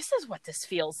 oh, this is what this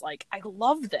feels like. I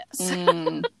love this.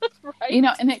 Right?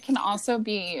 And it can also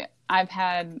be, I've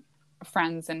had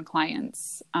friends and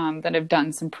clients that have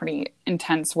done some pretty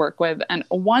intense work with. And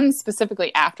one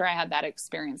specifically, after I had that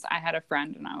experience, I had a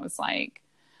friend and I was like,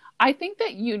 I think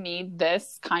that you need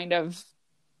this kind of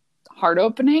heart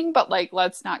opening, but like,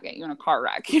 let's not get you in a car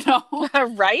wreck,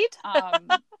 Right.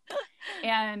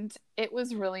 And it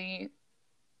was really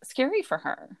scary for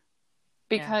her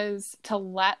because to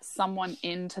let someone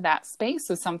into that space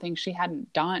was something she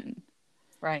hadn't done.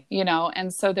 Right.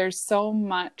 And so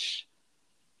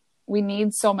we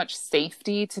need so much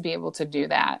safety to be able to do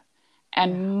that.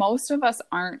 And most of us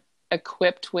aren't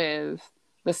equipped with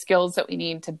the skills that we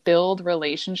need to build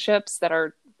relationships that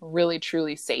are really,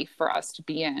 truly safe for us to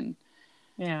be in.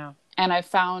 Yeah. And I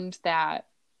found that,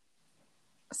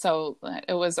 so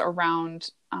it was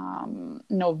around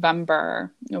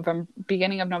November,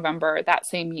 beginning of November, that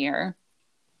same year,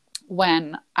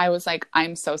 when I was like,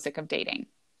 I'm so sick of dating.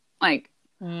 Like,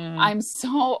 I'm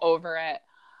so over it.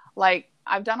 Like,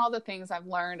 I've done all the things I've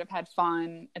learned. I've had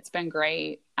fun. It's been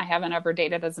great. I haven't ever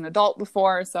dated as an adult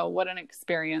before. So what an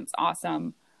experience.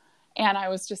 Awesome. And I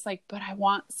was just like, but I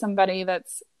want somebody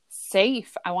that's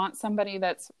safe. I want somebody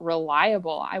that's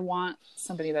reliable. I want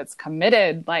somebody that's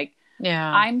committed. Like,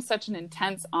 I'm such an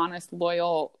intense, honest,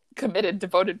 loyal, committed,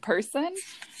 devoted person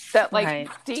that like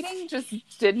dating just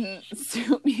didn't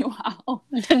suit me well.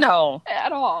 No.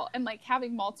 At all. And like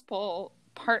having multiple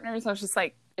partners, I was just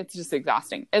like, it's just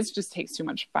exhausting. It just takes too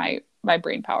much my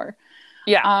brain power.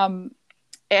 Yeah.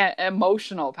 And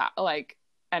emotional like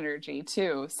energy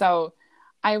too. So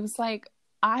I was like,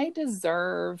 I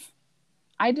deserve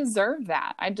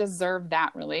that. I deserve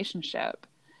that relationship.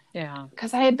 Yeah.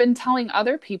 Because I had been telling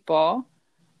other people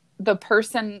the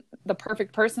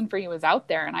perfect person for you is out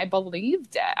there. And I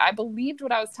believed it. I believed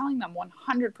what I was telling them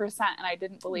 100%. And I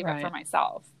didn't believe it for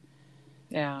myself.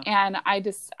 Yeah. And I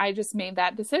just made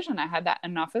that decision. I had that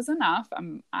enough is enough.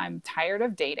 I'm tired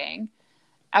of dating.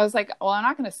 I was like, well, I'm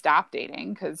not going to stop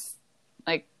dating because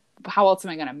like, how else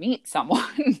am I going to meet someone?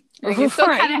 Like, you still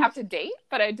kind of have to date,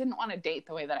 but I didn't want to date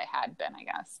the way that I had been, I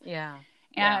guess. Yeah.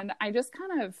 And I just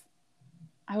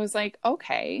I was like,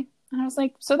 okay. And I was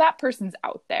like, so that person's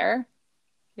out there.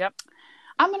 Yep.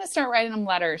 I'm going to start writing him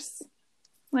letters.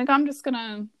 Like, I'm just going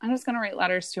to write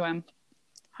letters to him.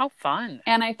 How fun.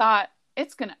 And I thought,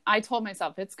 I told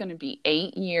myself it's going to be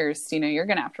 8 years. You're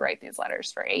going to have to write these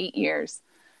letters for 8 years.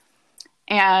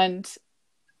 And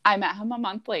I met him a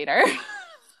month later.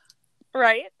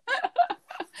 Right.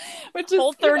 Which is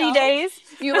whole 30 days.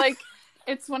 You like,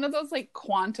 it's one of those like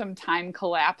quantum time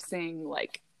collapsing,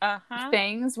 like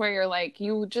things where you're like,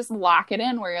 you just lock it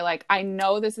in where you're like, I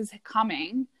know this is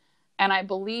coming and I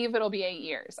believe it'll be 8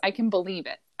 years. I can believe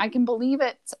it.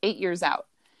 It's 8 years out.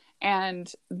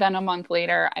 And then a month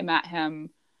later, I met him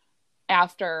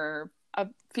after a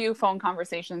few phone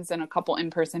conversations and a couple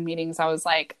in-person meetings, I was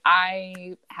like,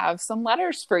 I have some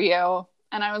letters for you.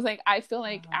 And I was like, I feel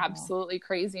like absolutely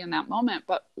crazy in that moment.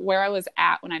 But where I was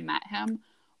at when I met him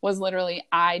was literally,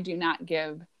 I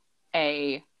don't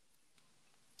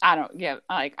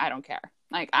care.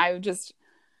 Like, I just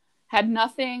had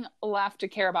nothing left to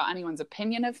care about anyone's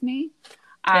opinion of me.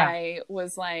 Yeah. I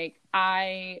was like,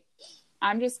 I'm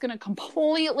just going to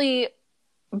completely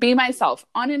be myself,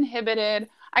 uninhibited.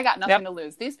 I got nothing to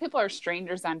lose. These people are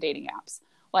strangers on dating apps.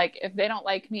 Like, if they don't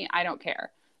like me, I don't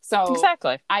care. So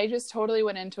exactly. I just totally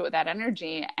went into it with that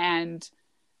energy. And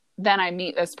then I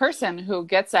meet this person who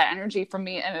gets that energy from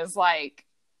me and is like,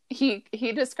 he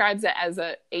describes it as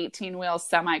a 18-wheel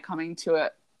semi coming to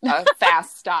a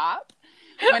fast stop.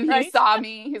 When he saw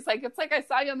me, he's like, it's like I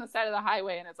saw you on the side of the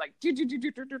highway, and it's like,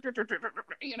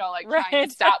 you know, like trying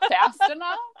to stop fast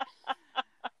enough.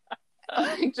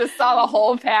 I just saw the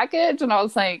whole package, and I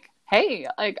was like, hey,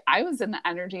 like, I was in the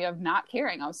energy of not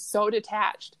caring. I was so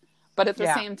detached, but at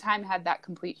the same time had that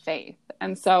complete faith.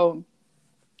 And so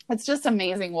it's just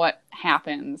amazing what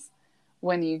happens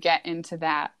when you get into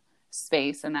that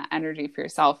space and that energy for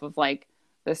yourself of like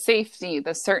the safety,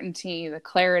 the certainty, the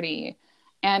clarity,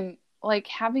 and like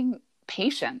having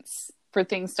patience for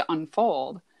things to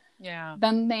unfold. Yeah.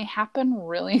 Then they happen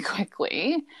really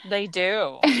quickly. They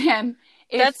do. And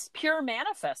that's pure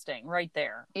manifesting right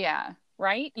there. Yeah.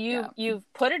 Right?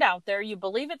 You've put it out there, you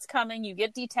believe it's coming, you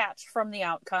get detached from the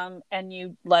outcome, and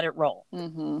you let it roll.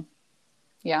 Mm-hmm.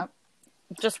 Yep.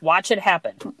 Just watch it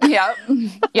happen. Yep.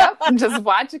 Just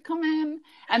watch it come in.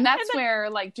 And that's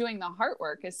where like doing the heart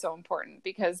work is so important,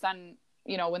 because then,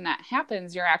 you know, when that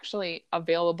happens, you're actually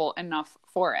available enough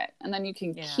for it. And then you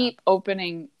can keep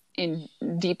opening in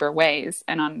deeper ways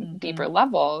and on deeper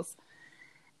levels.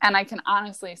 And I can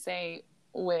honestly say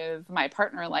with my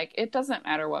partner, like, it doesn't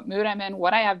matter what mood I'm in,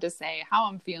 what I have to say, how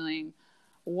I'm feeling,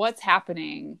 what's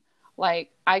happening.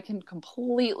 Like, I can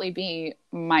completely be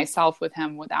myself with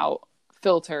him without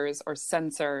filters or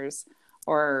censors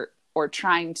or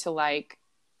trying to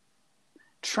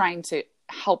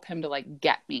help him to like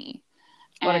get me.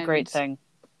 What a great thing.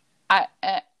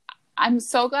 I'm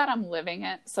so glad I'm living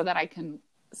it so that I can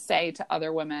say to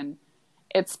other women,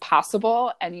 it's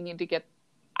possible and you need to get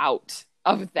out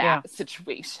of that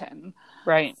situation.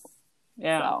 Right.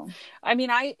 Yeah. So. I mean,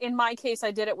 in my case,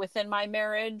 I did it within my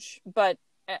marriage, but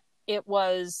it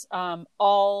was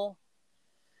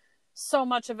so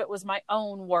much of it was my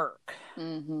own work.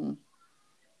 Mm-hmm.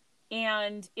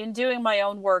 And in doing my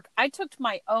own work, I took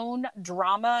my own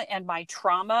drama and my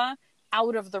trauma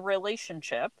out of the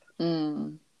relationship.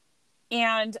 Mm.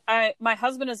 And my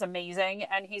husband is amazing,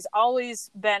 and he's always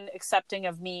been accepting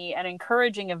of me and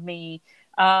encouraging of me.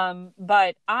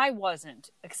 But I wasn't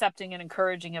accepting and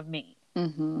encouraging of me.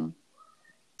 Mm-hmm.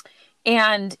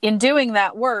 And in doing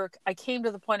that work, I came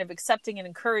to the point of accepting and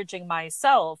encouraging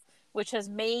myself, which has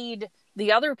made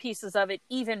the other pieces of it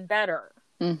even better.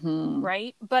 Mm-hmm.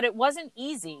 Right. But it wasn't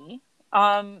easy.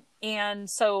 And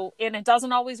it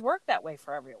doesn't always work that way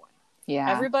for everyone.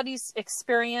 Yeah. Everybody's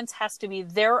experience has to be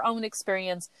their own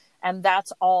experience, and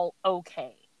that's all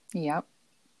okay. Yep.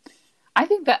 I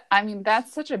think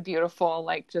that's such a beautiful,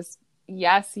 like, just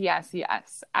yes.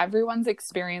 Everyone's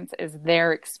experience is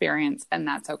their experience, and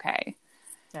that's okay.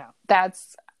 Yeah.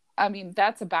 That's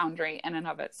a boundary in and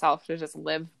of itself to just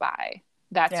live by.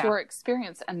 That's your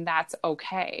experience, and that's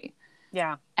okay.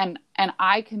 Yeah. And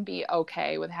I can be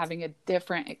okay with having a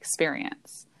different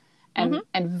experience and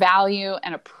value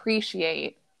and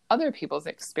appreciate other people's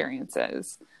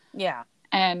experiences. Yeah.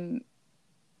 And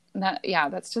that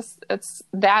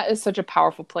is such a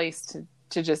powerful place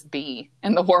to just be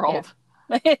in the world.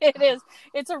 Yeah. It is.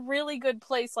 It's a really good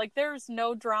place. Like, there's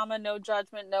no drama, no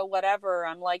judgment, no whatever.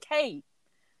 I'm like, hey,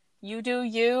 you do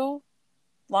you,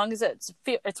 long as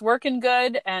it's working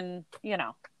good, and you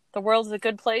know the world's a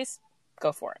good place.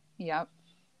 Go for it. Yep.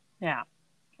 Yeah.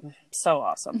 So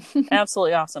awesome.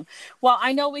 Absolutely awesome. Well,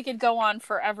 I know we could go on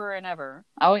forever and ever.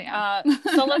 Oh yeah.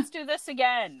 So let's do this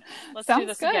again.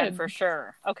 Sounds good. Again for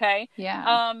sure. Okay.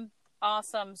 Yeah.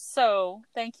 Awesome. So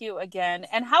thank you again.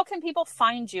 And how can people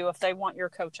find you if they want your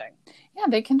coaching? Yeah,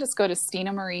 they can just go to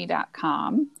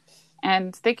StinaMarie.com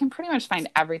and they can pretty much find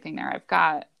everything there. I've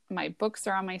got my books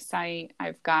are on my site.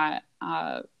 I've got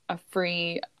a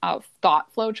free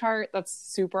thought flow chart that's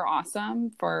super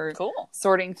awesome for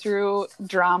sorting through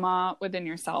drama within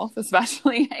yourself,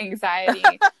 especially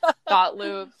anxiety, thought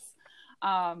loops.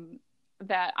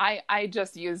 That I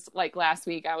just used, like, last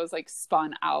week. I was like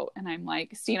spun out and I'm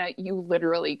like, Stina, you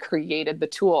literally created the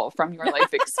tool from your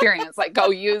life experience. Like, go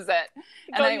use it.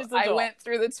 And I went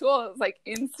through the tool. It was like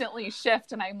instantly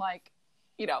shift. And I'm like,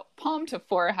 palm to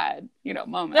forehead,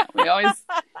 moment. We always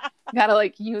got to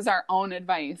like use our own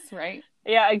advice, right?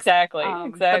 Yeah, exactly.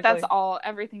 But that's all,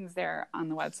 everything's there on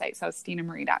the website. So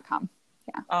StinaMarie.com.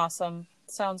 Yeah. Awesome.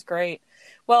 Sounds great.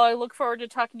 Well, I look forward to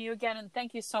talking to you again, and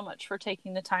thank you so much for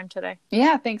taking the time today.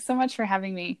 Yeah. Thanks so much for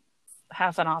having me.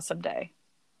 Have an awesome day.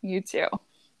 You too.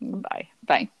 Bye.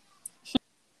 Bye.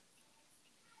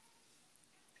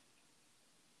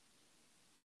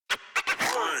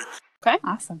 Okay.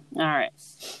 Awesome. All right.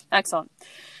 Excellent.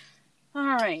 All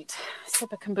right.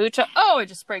 Sip of kombucha. Oh, I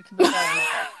just sprayed kombucha out of my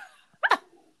cup.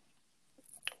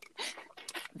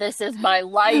 This is my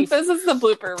life. This is the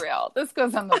blooper reel. This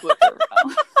goes on the blooper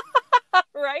reel.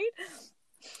 Right?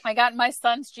 I got in my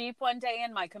son's Jeep one day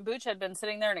and my kombucha had been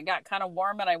sitting there and it got kind of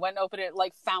warm and I went and opened it,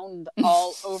 like found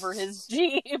all over his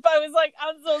Jeep. I was like,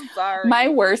 I'm so sorry. My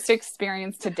worst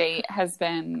experience to date has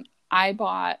been, I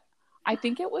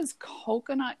think it was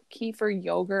coconut kefir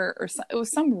yogurt or it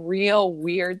was some real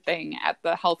weird thing at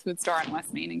the health food store in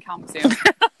West Main in Kalamazoo.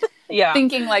 Yeah.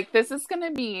 Thinking like, this is going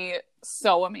to be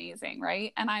so amazing.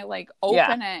 Right. And I like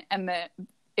open it and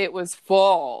it was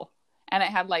full and it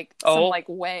had like some like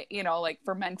whey, like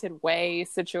fermented whey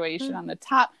situation on the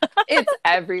top. It's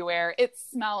everywhere. It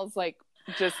smells like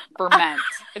just ferment.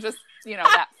 It just,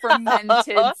 that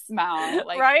fermented smell,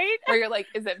 like, right? Where you're like,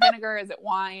 is it vinegar? Is it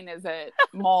wine? Is it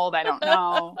mold? I don't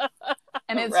know.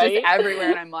 And it's just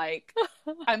everywhere. And I'm like,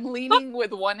 I'm leaning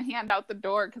with one hand out the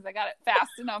door because I got it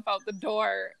fast enough out the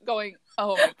door going,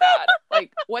 oh my God,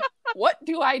 like what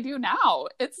do I do now?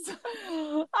 It's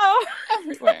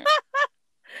everywhere.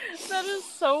 That is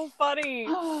so funny.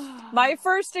 My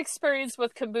first experience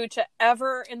with kombucha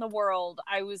ever in the world,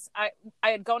 I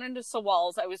had gone into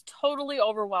Sawal's. I was totally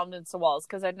overwhelmed in Sawal's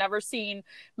because I'd never seen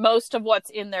most of what's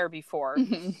in there before.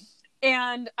 Mm-hmm.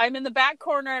 And I'm in the back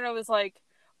corner and I was like,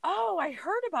 oh, I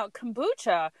heard about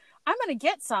kombucha. I'm going to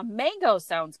get some. Mango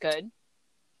sounds good.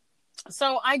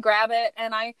 So I grab it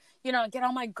and I, get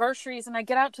all my groceries and I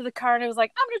get out to the car and I was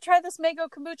like, I'm going to try this mango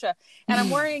kombucha. And I'm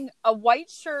wearing a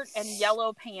white shirt and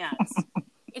yellow pants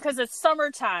because it's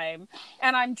summertime.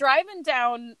 And I'm driving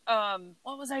down,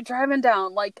 what was I driving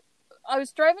down? Like I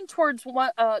was driving towards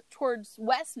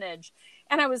Westnedge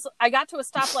and I got to a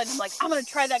stoplight. I'm like, I'm going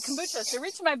to try that kombucha. So I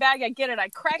reach in my bag, I get it, I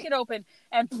crack it open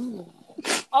and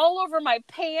all over my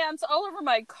pants, all over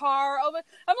my car. I'm like,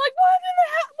 what in the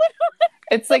hell?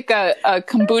 It's like a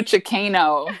kombucha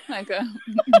cano, like a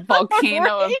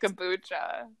volcano of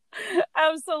kombucha.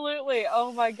 Absolutely.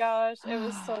 Oh my gosh. It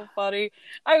was so funny.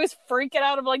 I was freaking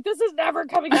out. I'm like, this is never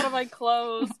coming out of my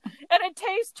clothes. And it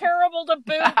tastes terrible to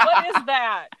boot. What is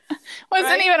that?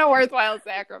 Wasn't even a worthwhile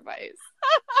sacrifice.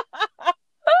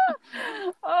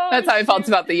 That's how I felt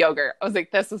about the yogurt. I was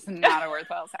like, this was not a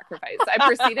worthwhile sacrifice. I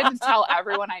proceeded to tell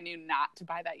everyone I knew not to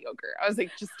buy that yogurt. I was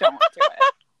like, just don't do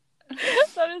it.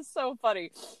 That is so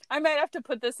funny. I might have to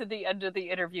put this at the end of the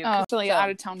interview. Actually, out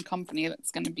of town company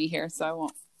that's going to be here, so I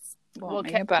won't. We'll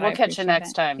catch you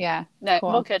next time. Yeah,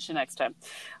 cool. We'll catch you next time.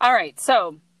 All right,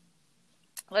 so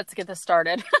let's get this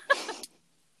started.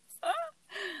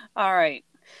 All right,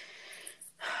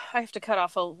 I have to cut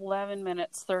off 11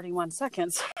 minutes 31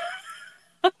 seconds.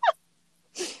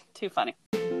 Too funny.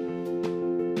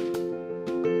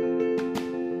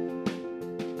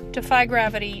 Defy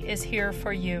Gravity is here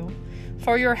for you,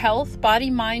 for your health, body,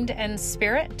 mind, and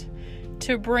spirit,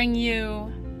 to bring you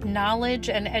knowledge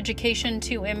and education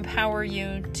to empower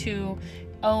you to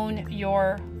own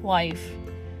your life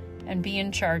and be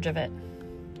in charge of it.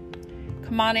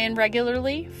 Come on in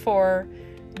regularly for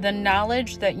the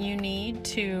knowledge that you need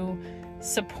to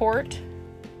support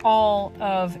all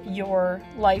of your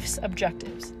life's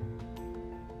objectives.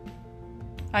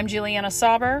 I'm Juliana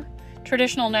Sauber,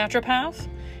 traditional naturopath,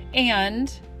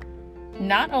 and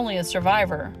not only a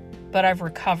survivor, but I've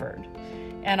recovered.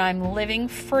 And I'm living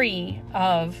free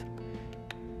of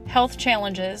health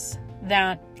challenges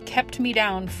that kept me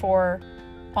down for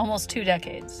almost 2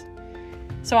 decades.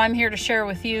 So I'm here to share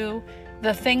with you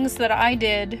the things that I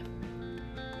did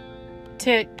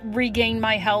to regain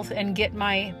my health and get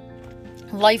my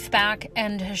life back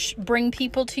and bring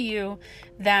people to you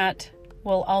that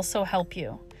will also help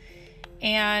you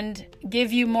and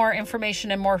give you more information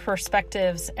and more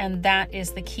perspectives. And that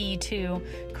is the key to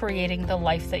creating the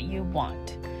life that you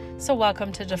want. So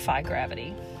welcome to Defy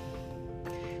Gravity.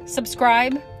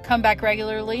 Subscribe, come back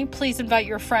regularly. Please invite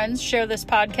your friends, share this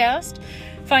podcast.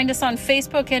 Find us on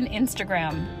Facebook and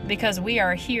Instagram because we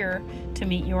are here to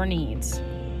meet your needs.